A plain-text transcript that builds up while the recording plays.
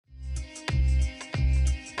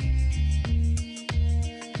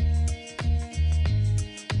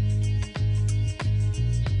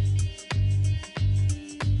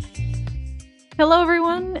Hello,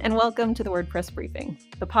 everyone, and welcome to the WordPress Briefing,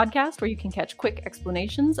 the podcast where you can catch quick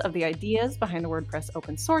explanations of the ideas behind the WordPress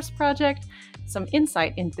open source project, some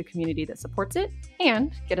insight into the community that supports it,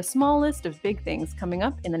 and get a small list of big things coming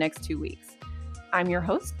up in the next 2 weeks. I'm your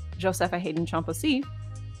host, Josepha Hayden Champosi.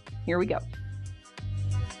 Here we go.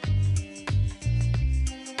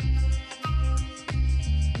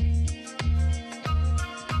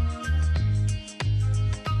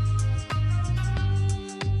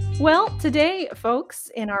 Well, today,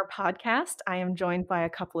 folks, in our podcast, I am joined by a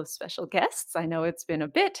couple of special guests. I know it's been a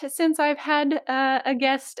bit since I've had a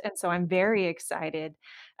guest, and so I'm very excited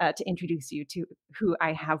to introduce you to who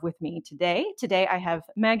I have with me today. Today, I have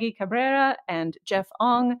Maggie Cabrera and Jeff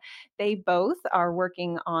Ong. They both are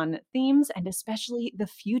working on themes and especially the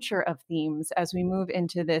future of themes as we move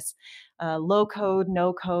into this low-code,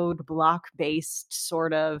 no-code, block-based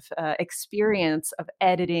sort of experience of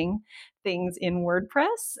editing things in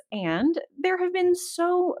WordPress. And there have been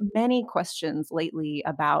so many questions lately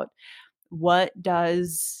about what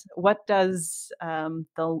does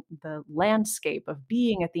the landscape of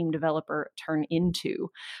being a theme developer turn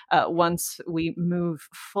into once we move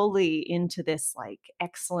fully into this like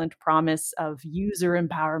excellent promise of user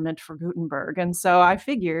empowerment for Gutenberg. And so I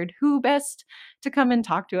figured who best to come and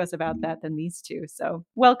talk to us about that than these two. So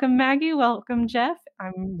welcome, Maggie. Welcome, Jeff.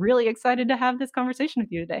 I'm really excited to have this conversation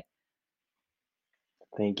with you today.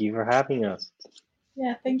 Thank you for having us.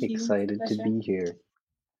 Yeah, thank you. Excited to be here.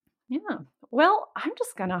 Yeah. Well, I'm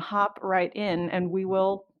just going to hop right in and we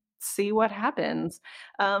will see what happens.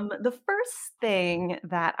 The first thing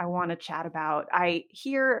that I want to chat about, I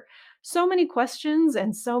hear so many questions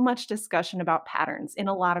and so much discussion about patterns in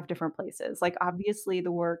a lot of different places. Like, obviously,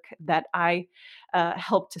 the work that I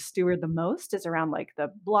help to steward the most is around like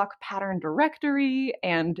the block pattern directory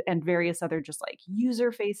and various other just like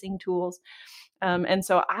user-facing tools. And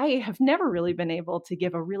so I have never really been able to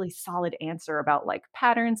give a really solid answer about like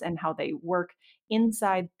patterns and how they work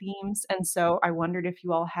inside themes. And so I wondered if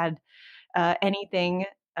you all had anything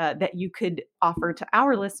that you could offer to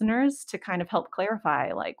our listeners to kind of help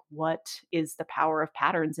clarify, like what is the power of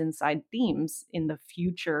patterns inside themes in the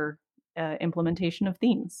future implementation of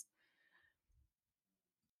themes.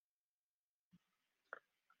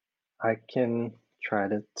 I can try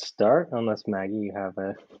to start, unless Maggie, you have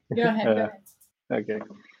a... Go ahead. Okay.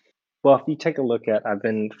 Well, if you take a look at, I've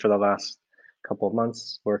been for the last couple of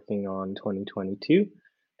months working on 2022,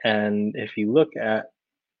 and if you look at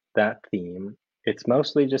that theme, it's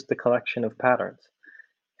mostly just a collection of patterns.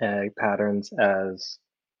 Patterns as,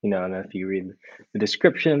 and if you read the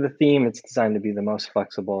description of the theme, it's designed to be the most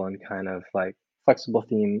flexible and kind of like flexible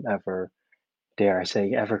theme ever, dare I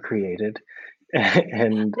say, ever created.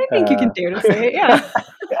 And I think you can dare to say it, yeah.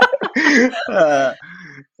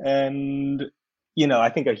 And I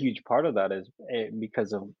think a huge part of that is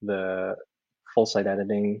because of the full site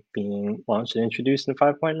editing being launched and introduced in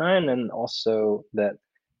 5.9, and also that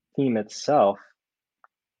theme itself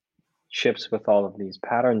ships with all of these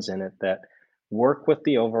patterns in it that work with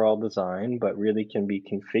the overall design, but really can be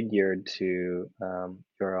configured to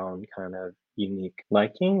your own kind of unique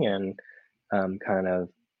liking and kind of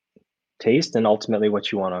taste, and ultimately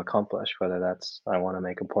what you want to accomplish, whether that's I want to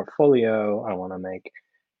make a portfolio, I want to make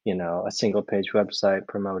a single page website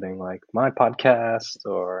promoting like my podcast,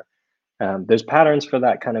 or there's patterns for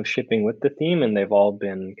that kind of shipping with the theme, and they've all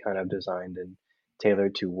been kind of designed and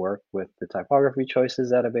tailored to work with the typography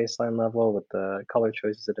choices at a baseline level, with the color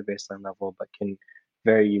choices at a baseline level, but can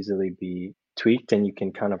very easily be tweaked, and you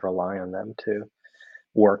can kind of rely on them to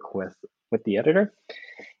work with the editor.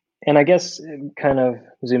 And I guess kind of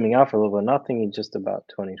zooming out for a little bit, not thinking just about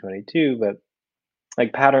 2022, but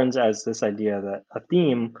like patterns as this idea that a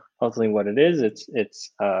theme, ultimately what it is, it's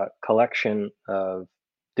a collection of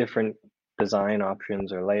different design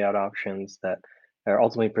options or layout options that are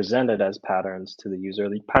ultimately presented as patterns to the user.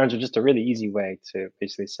 The patterns are just a really easy way to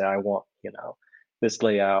basically say, I want, this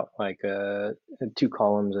layout, like 2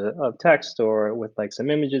 columns of text, or with like some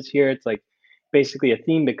images here. It's like basically a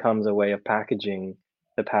theme becomes a way of packaging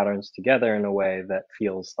the patterns together in a way that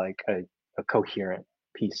feels like a coherent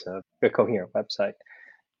piece of a coherent website.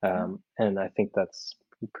 And I think that's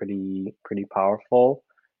pretty powerful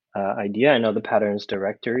idea. I know the patterns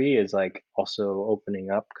directory is like also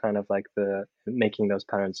opening up kind of like making those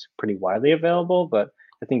patterns pretty widely available, but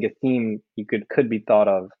I think a theme you could be thought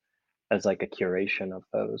of as like a curation of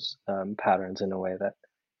those patterns in a way that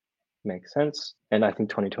makes sense. And I think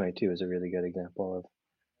 2022 is a really good example of,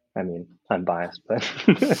 I mean, I'm biased, but I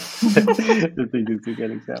think it's a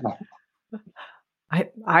good example.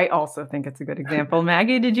 I also think it's a good example.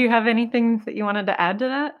 Maggie, did you have anything that you wanted to add to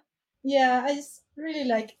that? Yeah, really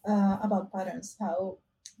like about patterns, how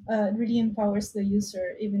it really empowers the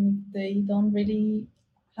user, even if they don't really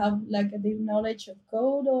have like a deep knowledge of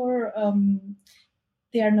code, or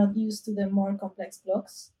they are not used to the more complex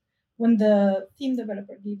blocks. When the theme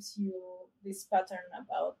developer gives you this pattern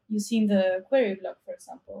about using the query block, for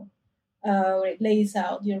example, where it lays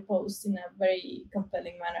out your post in a very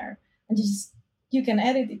compelling manner, and you can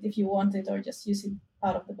edit it if you want it, or just use it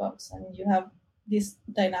out of the box, and you have this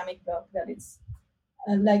dynamic block that is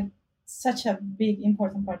like such a big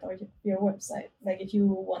important part of your website. Like if you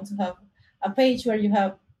want to have a page where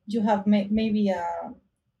maybe a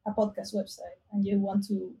podcast website, and you want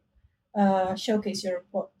to showcase your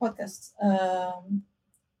podcasts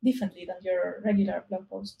differently than your regular blog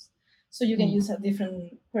posts, so you can use a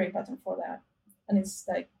different query pattern for that, and it's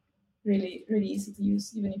like really easy to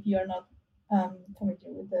use, even if you are not familiar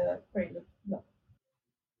with the query block.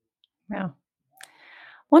 Yeah.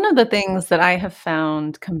 One of the things that I have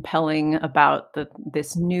found compelling about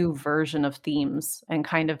this new version of themes and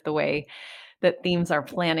kind of the way that themes are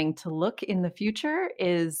planning to look in the future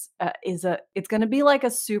it's going to be like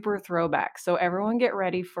a super throwback. So everyone get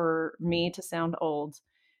ready for me to sound old.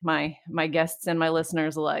 My guests and my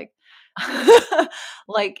listeners alike.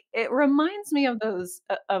 Like it reminds me of those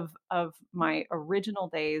of my original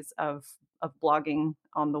days of blogging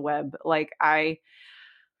on the web. Like I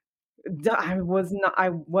was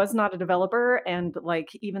not a developer, and, like,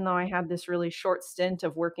 even though I had this really short stint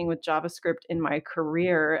of working with JavaScript in my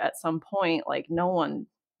career, at some point, like, no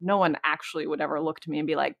one actually would ever look to me and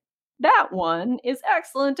be like, "That one is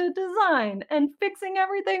excellent at design and fixing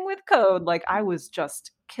everything with code." Like, I was just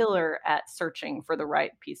killer at searching for the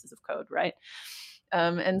right pieces of code, right?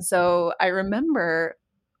 And so I remember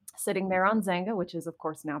sitting there on Zanga, which is, of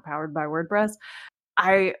course, now powered by WordPress.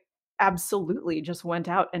 I absolutely just went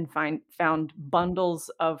out and found bundles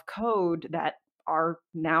of code that are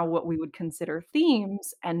now what we would consider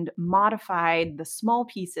themes, and modified the small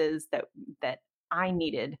pieces that I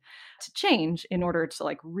needed to change in order to,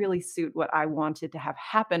 like, really suit what I wanted to have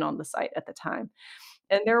happen on the site at the time.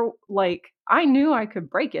 And they're like, I knew I could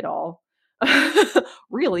break it all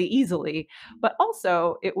really easily, but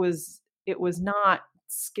also it was not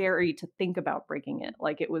scary to think about breaking it.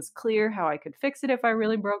 Like, it was clear how I could fix it if I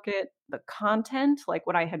really broke it. The content, like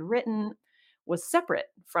what I had written, was separate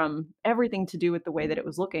from everything to do with the way that it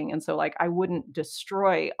was looking. And so, like, I wouldn't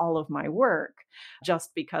destroy all of my work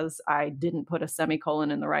just because I didn't put a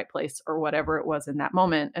semicolon in the right place or whatever it was in that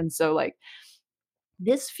moment. And so, like,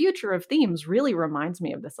 this future of themes really reminds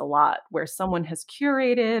me of this a lot, where someone has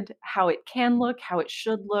curated how it can look, how it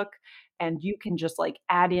should look, and you can just, like,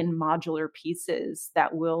 add in modular pieces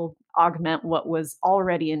that will augment what was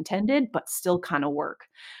already intended but still kind of work.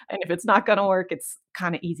 And if it's not going to work, it's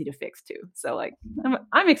kind of easy to fix too. So, like,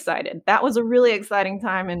 I'm excited. That was a really exciting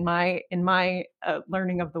time in my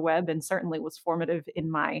learning of the web, and certainly was formative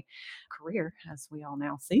in my career, as we all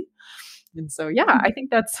now see. And so, yeah, I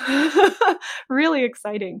think that's really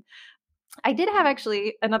exciting. I did have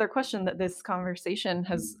actually another question that this conversation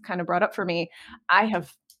has kind of brought up for me. I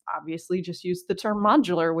have obviously just used the term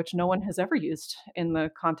modular, which no one has ever used in the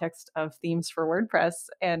context of themes for WordPress.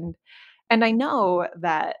 And I know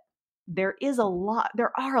that there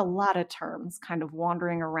are a lot of terms kind of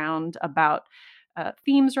wandering around about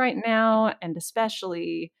themes right now, and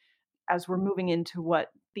especially as we're moving into what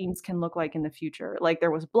themes can look like in the future. Like,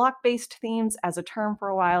 there was block-based themes as a term for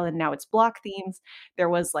a while, and now it's block themes. There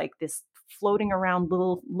was, like, this floating around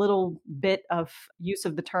little bit of use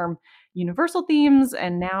of the term universal themes,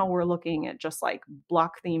 and now we're looking at just, like,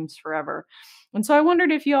 block themes forever. And so I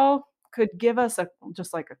wondered if y'all could give us a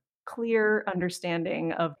just like a clear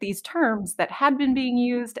understanding of these terms that had been being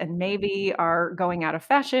used and maybe are going out of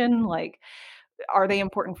fashion. Like, are they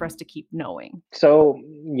important for us to keep knowing? So,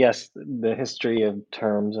 yes, the history of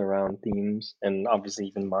terms around themes, and obviously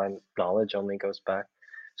even my knowledge only goes back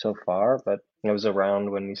so far, but I was around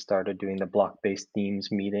when we started doing the block-based themes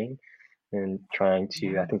meeting and trying to,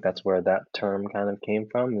 I Yeah. think that's where that term kind of came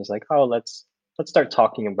from. It's like, oh, let's start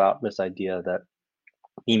talking about this idea that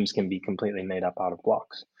themes can be completely made up out of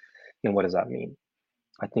blocks. And what does that mean?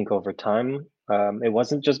 I think over time, it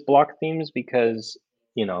wasn't just block themes because,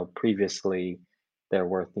 previously there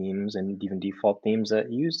were themes and even default themes that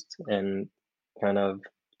used and kind of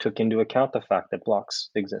took into account the fact that blocks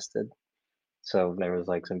existed. So there was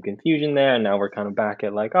like some confusion there, and now we're kind of back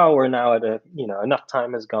at like, oh, we're now at enough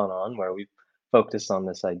time has gone on where we've focused on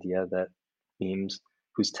this idea that themes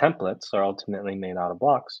whose templates are ultimately made out of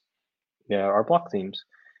blocks, yeah, are block themes.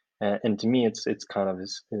 And to me, it's kind of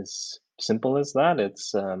as simple as that.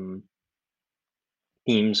 It's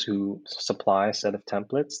teams who supply a set of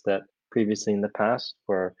templates that previously in the past,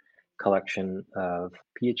 where collection of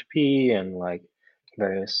PHP and like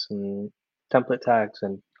various template tags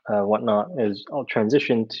and whatnot is all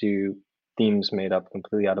transitioned to themes made up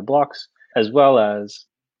completely out of blocks, as well as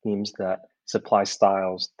themes that supply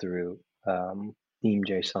styles through theme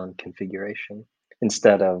JSON configuration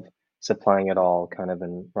instead of supplying it all kind of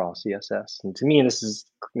in raw CSS. And to me,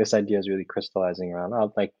 this idea is really crystallizing around.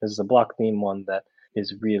 Like this is a block theme one that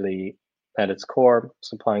is really at its core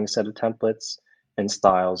supplying a set of templates and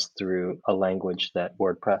styles through a language that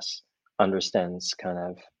WordPress understands kind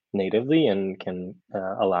of natively and can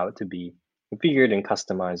allow it to be configured and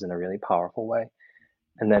customized in a really powerful way.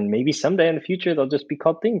 And then maybe someday in the future they'll just be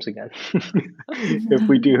called themes again. if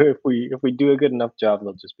we do a good enough job,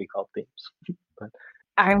 they'll just be called themes. But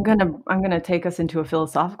I'm gonna take us into a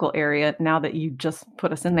philosophical area now that you just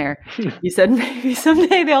put us in there. You said maybe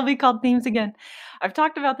someday they'll be called themes again. I've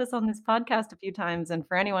talked about this on this podcast a few times, and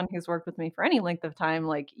for anyone who's worked with me for any length of time,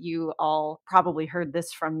 like you all probably heard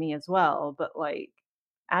this from me as well, but like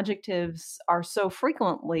adjectives are so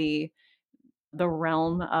frequently the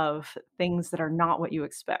realm of things that are not what you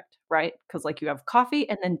expect, right? Because like you have coffee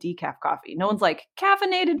and then decaf coffee. No one's like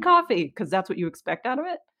caffeinated coffee because that's what you expect out of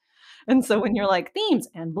it. And so when you're like themes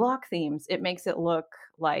and block themes, it makes it look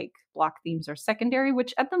like block themes are secondary,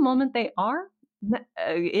 which at the moment they are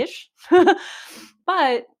ish.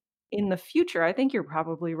 But in the future, I think you're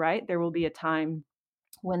probably right. There will be a time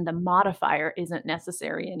when the modifier isn't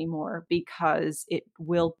necessary anymore because it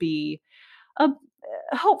will be a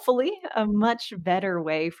hopefully a much better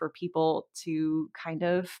way for people to kind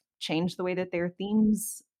of change the way that their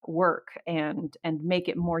themes work and make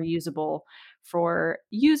it more usable for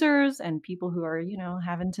users and people who are,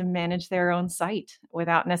 having to manage their own site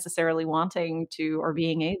without necessarily wanting to or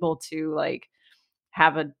being able to like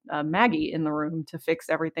have a Maggie in the room to fix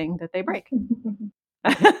everything that they break.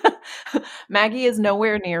 Maggie is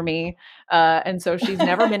nowhere near me, and so she's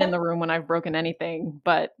never been in the room when I've broken anything,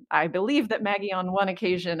 but I believe that Maggie on one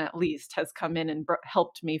occasion at least has come in and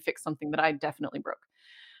helped me fix something that I definitely broke.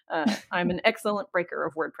 I'm an excellent breaker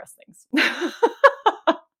of WordPress things.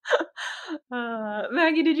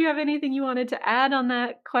 Maggie, did you have anything you wanted to add on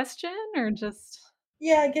that question or just?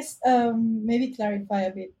 Yeah, I guess maybe clarify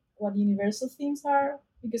a bit what universal themes are,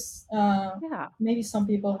 because Yeah. maybe some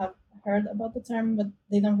people have heard about the term, but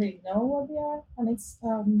they don't really know what they are. And it's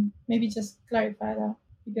maybe just clarify that,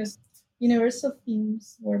 because universal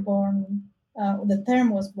themes were born, the term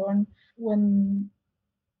was born when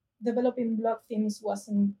developing block themes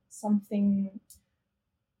wasn't something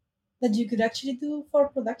that you could actually do for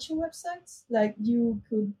production websites. Like you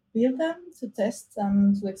could build them to test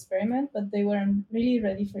and to experiment, but they weren't really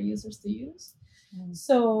ready for users to use.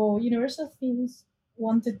 So universal themes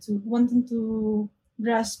wanted to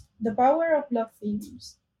grasp the power of block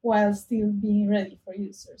themes while still being ready for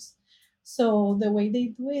users. So the way they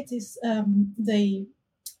do it is they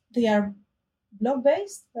are block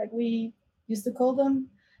based, like we used to call them,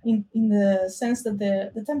 in the sense that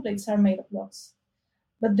the templates are made of blocks,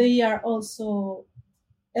 but they are also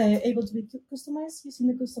able to be customized using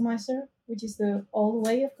the customizer, which is the old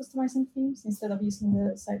way of customizing themes instead of using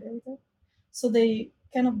the site editor. So they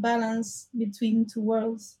kind of balance between two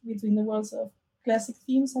worlds, between the worlds of classic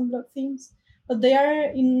themes and block themes, but they are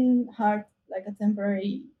in heart like a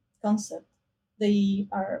temporary concept. They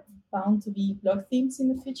are bound to be block themes in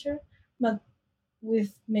the future, but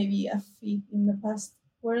with maybe a feat in the past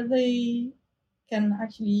where they can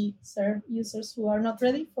actually serve users who are not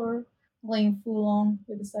ready for going full on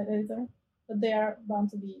with the site editor, but they are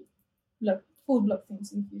bound to be full block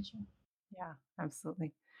themes in the future. Yeah,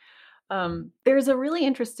 absolutely. There's a really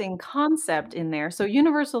interesting concept in there. So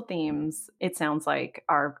universal themes, it sounds like,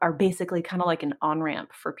 are basically kind of like an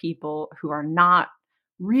on-ramp for people who are not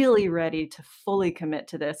really ready to fully commit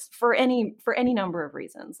to this for any number of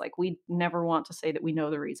reasons. Like we never want to say that we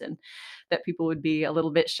know the reason that people would be a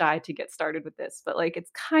little bit shy to get started with this, but like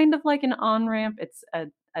it's kind of like an on-ramp. It's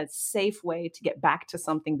a safe way to get back to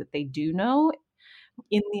something that they do know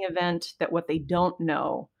in the event that what they don't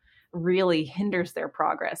know really hinders their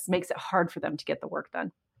progress, makes it hard for them to get the work done.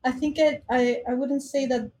 I think I wouldn't say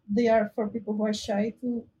that they are for people who are shy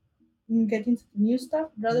to get into the new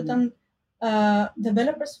stuff, rather than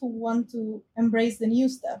developers who want to embrace the new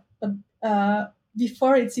stuff, but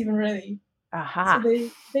before it's even ready. Aha. So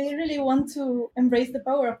they really want to embrace the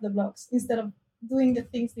power of the blocks instead of doing the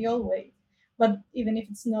things the old way, but even if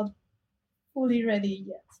it's not fully ready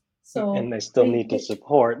yet. So and they still need to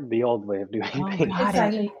support the old way of doing things.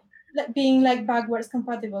 Exactly. Being like backwards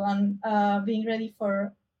compatible and being ready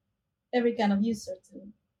for every kind of user too.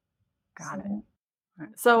 Got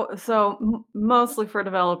it. So mostly for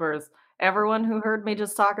developers, Everyone who heard me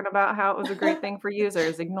just talking about how it was a great thing for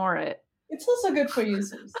users, ignore it. It's also good for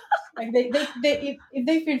users. Like if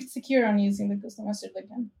they feel secure on using the custom master, they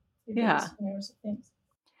can use universal themes.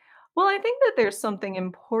 Well, I think that there's something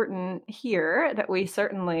important here that we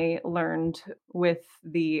certainly learned with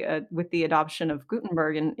the adoption of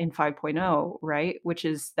Gutenberg in 5.0, right? Which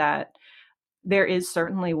is that there is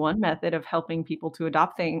certainly one method of helping people to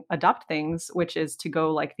adopt things, which is to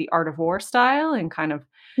go like the Art of War style and kind of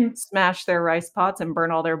smash their rice pots and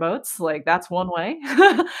burn all their boats. Like that's one way,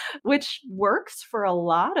 which works for a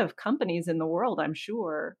lot of companies in the world, I'm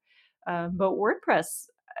sure. But WordPress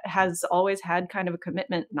has always had kind of a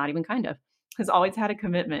commitment, not even kind of, has always had a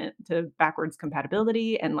commitment to backwards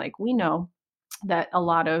compatibility. And like we know that a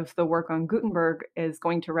lot of the work on Gutenberg is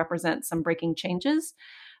going to represent some breaking changes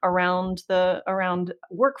around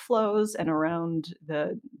workflows and around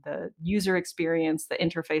the user experience, the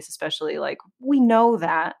interface especially. Like we know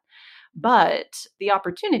that, but the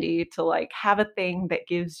opportunity to like have a thing that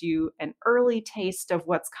gives you an early taste of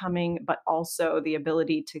what's coming, but also the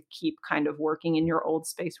ability to keep kind of working in your old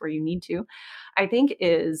space where you need to, I think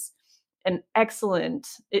is an excellent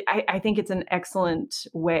I think it's an excellent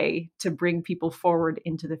way to bring people forward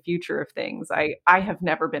into the future of things. I have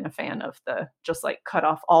never been a fan of the just like cut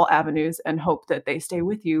off all avenues and hope that they stay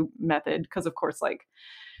with you method, because of course like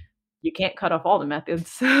you can't cut off all the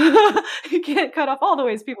methods. You can't cut off all the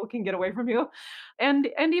ways people can get away from you. And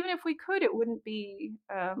even if we could, it wouldn't be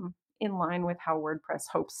in line with how WordPress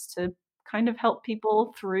hopes to kind of help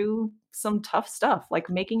people through some tough stuff. Like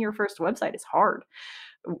making your first website is hard.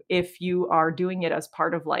 If you are doing it as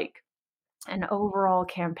part of like an overall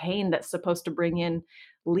campaign that's supposed to bring in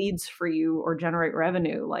leads for you or generate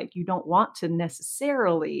revenue, like you don't want to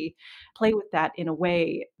necessarily play with that in a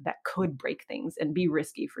way that could break things and be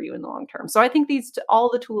risky for you in the long term. So I think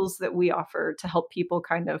all the tools that we offer to help people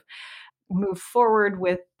kind of move forward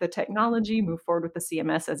with the technology, move forward with the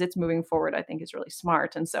CMS as it's moving forward, I think is really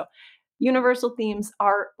smart. And so universal themes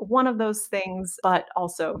are one of those things, but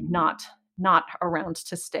also not around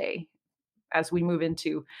to stay as we move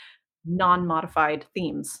into non-modified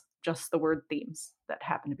themes, just the word themes that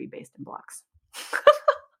happen to be based in blocks.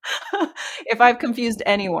 If I've confused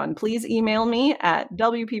anyone, please email me at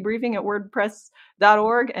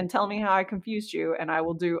wpbriefing@wordpress.org and tell me how I confused you, and I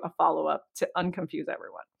will do a follow-up to unconfuse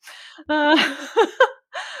everyone.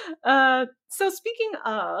 So speaking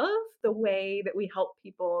of the way that we help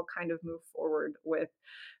people kind of move forward with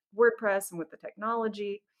WordPress and with the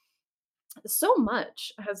technology, so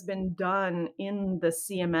much has been done in the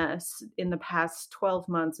CMS in the past 12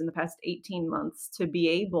 months, in the past 18 months, to be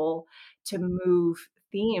able to move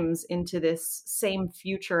themes into this same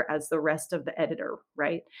future as the rest of the editor,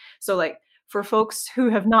 right? So like for folks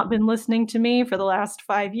who have not been listening to me for the last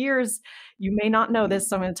 5 years, you may not know this,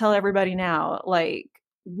 so I'm going to tell everybody now. Like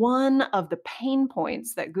one of the pain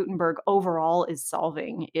points that Gutenberg overall is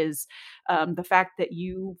solving is the fact that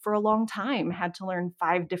you, for a long time, had to learn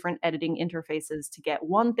 5 different editing interfaces to get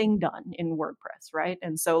one thing done in WordPress, right?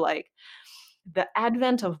 And so, like, the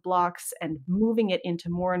advent of blocks and moving it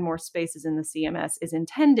into more and more spaces in the CMS is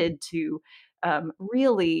intended to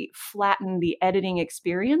really flatten the editing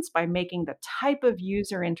experience by making the type of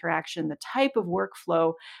user interaction, the type of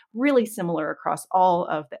workflow really similar across all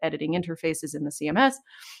of the editing interfaces in the CMS.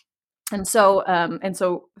 And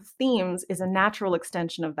so themes is a natural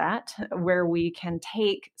extension of that, where we can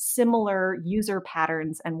take similar user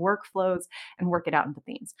patterns and workflows and work it out into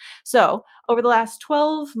themes. So over the last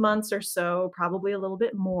 12 months or so, probably a little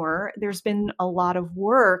bit more, there's been a lot of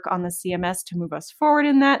work on the CMS to move us forward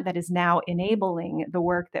in that is now enabling the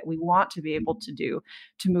work that we want to be able to do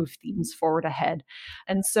to move themes forward ahead.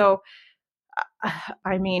 And so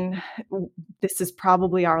I mean, this is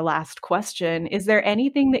probably our last question. Is there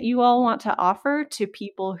anything that you all want to offer to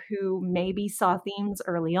people who maybe saw themes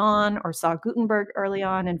early on or saw Gutenberg early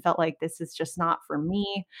on and felt like this is just not for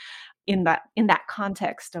me, in that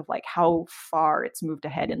context of like how far it's moved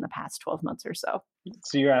ahead in the past 12 months or so?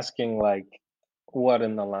 So you're asking like what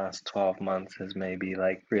in the last 12 months has maybe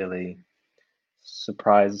like really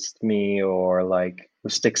surprised me or like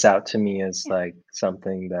sticks out to me as like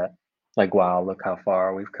something that like wow, look how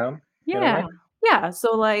far we've come in a Yeah. way. Yeah.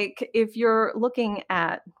 So, like, if you're looking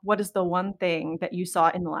at what is the one thing that you saw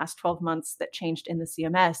in the last 12 months that changed in the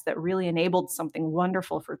CMS that really enabled something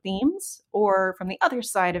wonderful for themes, or from the other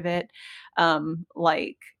side of it,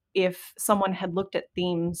 like if someone had looked at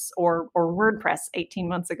themes or WordPress 18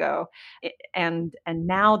 months ago, and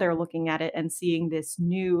now they're looking at it and seeing this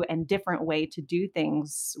new and different way to do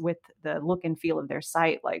things with the look and feel of their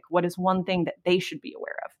site, like what is one thing that they should be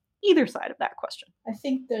aware of? Either side of that question. I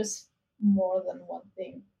think there's more than one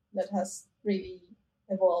thing. that has really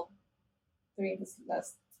evolved during this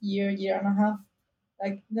last year and a half.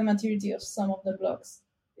 Like the maturity of some of the blocks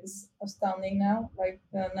is astounding now. Like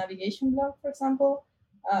the navigation block, for example,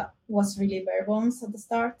 was really bare bones at the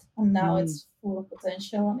start, and now it's full of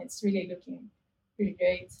potential, and it's really looking really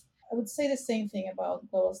great. I would say the same thing about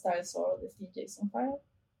global styles or the theme.json file,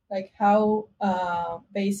 like how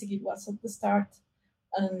basic it was at the start,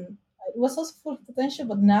 and it was also full of potential,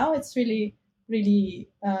 but now it's really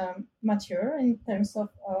mature in terms of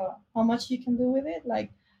how much you can do with it.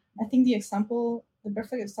 Like I think the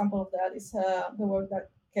perfect example of that is the work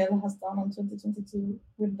that Kel has done on 2022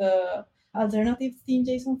 with the alternative theme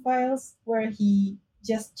JSON files, where he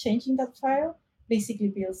just changing that file basically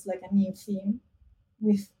builds like a new theme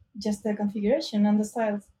with just the configuration and the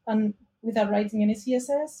styles, and without writing any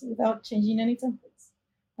CSS, without changing any templates.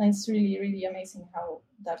 And it's really amazing how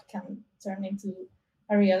that can turn into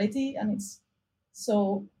a reality, and it's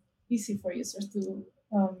so easy for users to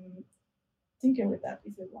tinker with that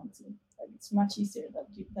if they want to. Like it's much easier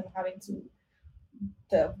than having to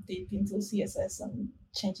delve deep into CSS and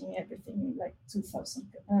changing everything like 2,000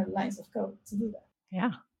 lines of code to do that.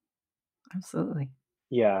 Yeah, absolutely.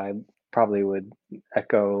 Yeah, I probably would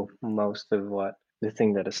echo most of what the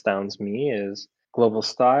thing that astounds me is global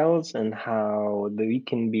styles and how we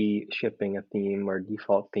can be shipping a theme or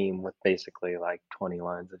default theme with basically like 20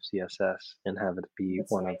 lines of CSS and have it be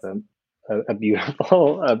That's one of amazing.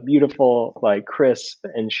 a beautiful, like crisp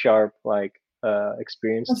and sharp like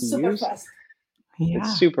experience And to super use. fast. It's Yeah.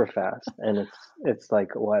 super fast, and it's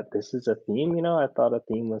like, what, this is a theme? I thought a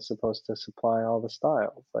theme was supposed to supply all the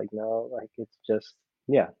styles. Like, no, like it's just,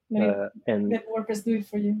 yeah. And Let WordPress do it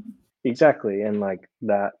for you. exactly, and like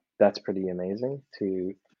that's pretty amazing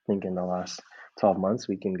to think in the last 12 months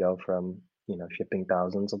we can go from shipping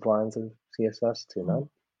thousands of lines of CSS to none.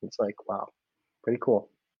 It's like, wow, pretty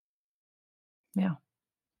cool. Yeah.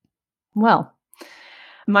 Well,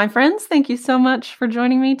 my friends, thank you so much for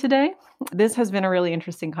joining me today. This has been a really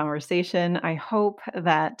interesting conversation. I hope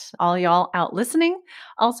that all y'all out listening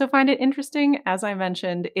also find it interesting. As I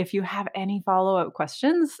mentioned, if you have any follow up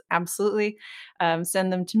questions, absolutely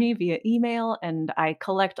send them to me via email. And I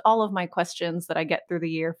collect all of my questions that I get through the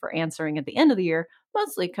year for answering at the end of the year,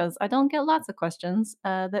 mostly because I don't get lots of questions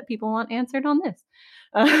that people want answered on this.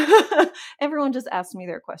 Everyone just asks me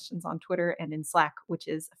their questions on Twitter and in Slack, which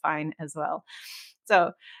is fine as well.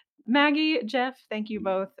 So, Maggie, Jeff, thank you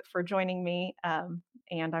both for joining me. And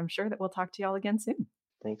I'm sure that we'll talk to y'all again soon.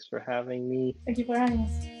 Thanks for having me. Thank you for having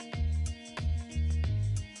us.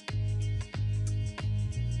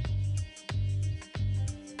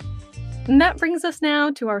 And that brings us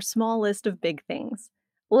now to our small list of big things.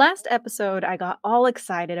 Last episode, I got all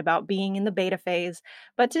excited about being in the beta phase,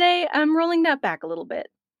 but today I'm rolling that back a little bit.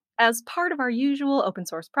 As part of our usual open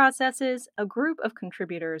source processes, a group of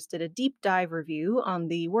contributors did a deep dive review on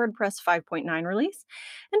the WordPress 5.9 release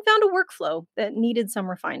and found a workflow that needed some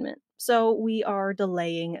refinement. So we are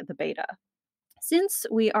delaying the beta. Since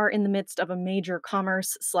we are in the midst of a major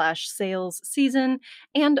commerce/sales season,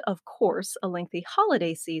 and of course, a lengthy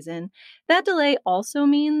holiday season, that delay also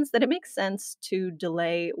means that it makes sense to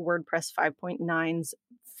delay WordPress 5.9's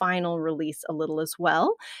final release a little as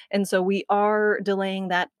well. And so we are delaying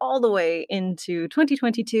that all the way into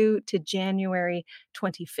 2022 to January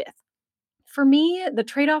 25th. For me, the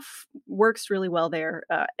trade off works really well there.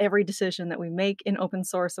 Every decision that we make in open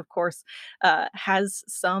source, of course, has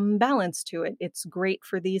some balance to it. It's great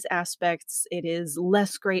for these aspects, it is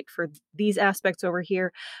less great for these aspects over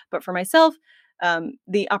here. But for myself,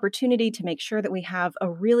 the opportunity to make sure that we have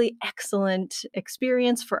a really excellent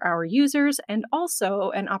experience for our users, and also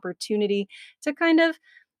an opportunity to kind of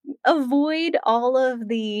avoid all of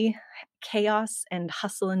the chaos and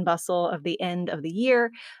hustle and bustle of the end of the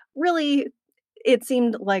year, really, it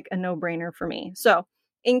seemed like a no-brainer for me. So,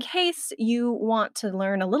 in case you want to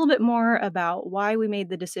learn a little bit more about why we made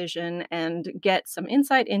the decision and get some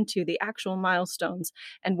insight into the actual milestones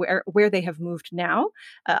and where they have moved now,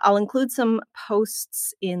 I'll include some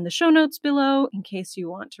posts in the show notes below in case you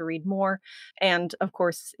want to read more. And of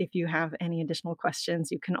course, if you have any additional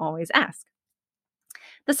questions, you can always ask.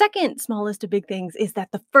 The second small list of big things is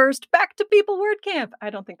that the first Back to People WordCamp,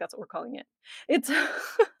 I don't think that's what we're calling it. It's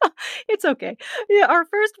it's okay. Yeah, our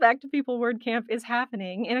first Back to People WordCamp is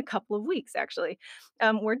happening in a couple of weeks, actually.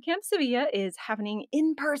 WordCamp Sevilla is happening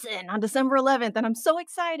in person on December 11th, and I'm so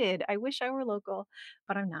excited. I wish I were local,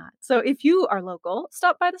 but I'm not. So if you are local,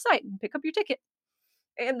 stop by the site and pick up your ticket.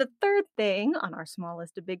 And the third thing on our small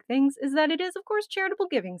list of big things is that it is, of course, charitable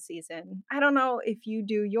giving season. I don't know if you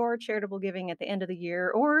do your charitable giving at the end of the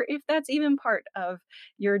year or if that's even part of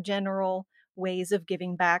your general ways of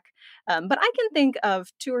giving back. But I can think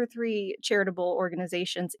of 2 or 3 charitable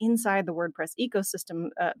organizations inside the WordPress ecosystem.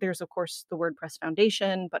 There's, of course, the WordPress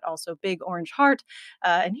Foundation, but also Big Orange Heart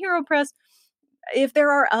and HeroPress. If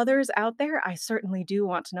there are others out there, I certainly do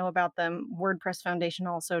want to know about them. WordPress Foundation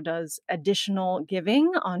also does additional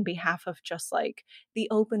giving on behalf of just like the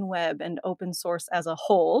open web and open source as a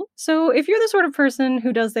whole. So if you're the sort of person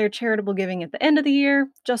who does their charitable giving at the end of the year,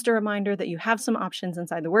 just a reminder that you have some options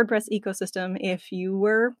inside the WordPress ecosystem if you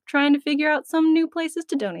were trying to figure out some new places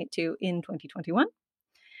to donate to in 2021.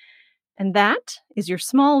 And that is your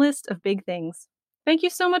small list of big things. Thank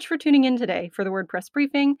you so much for tuning in today for the WordPress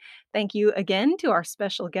briefing. Thank you again to our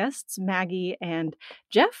special guests, Maggie and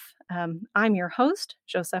Jeff. I'm your host,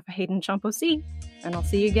 Josepha Haden Chomphosy, and I'll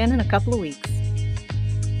see you again in a couple of weeks.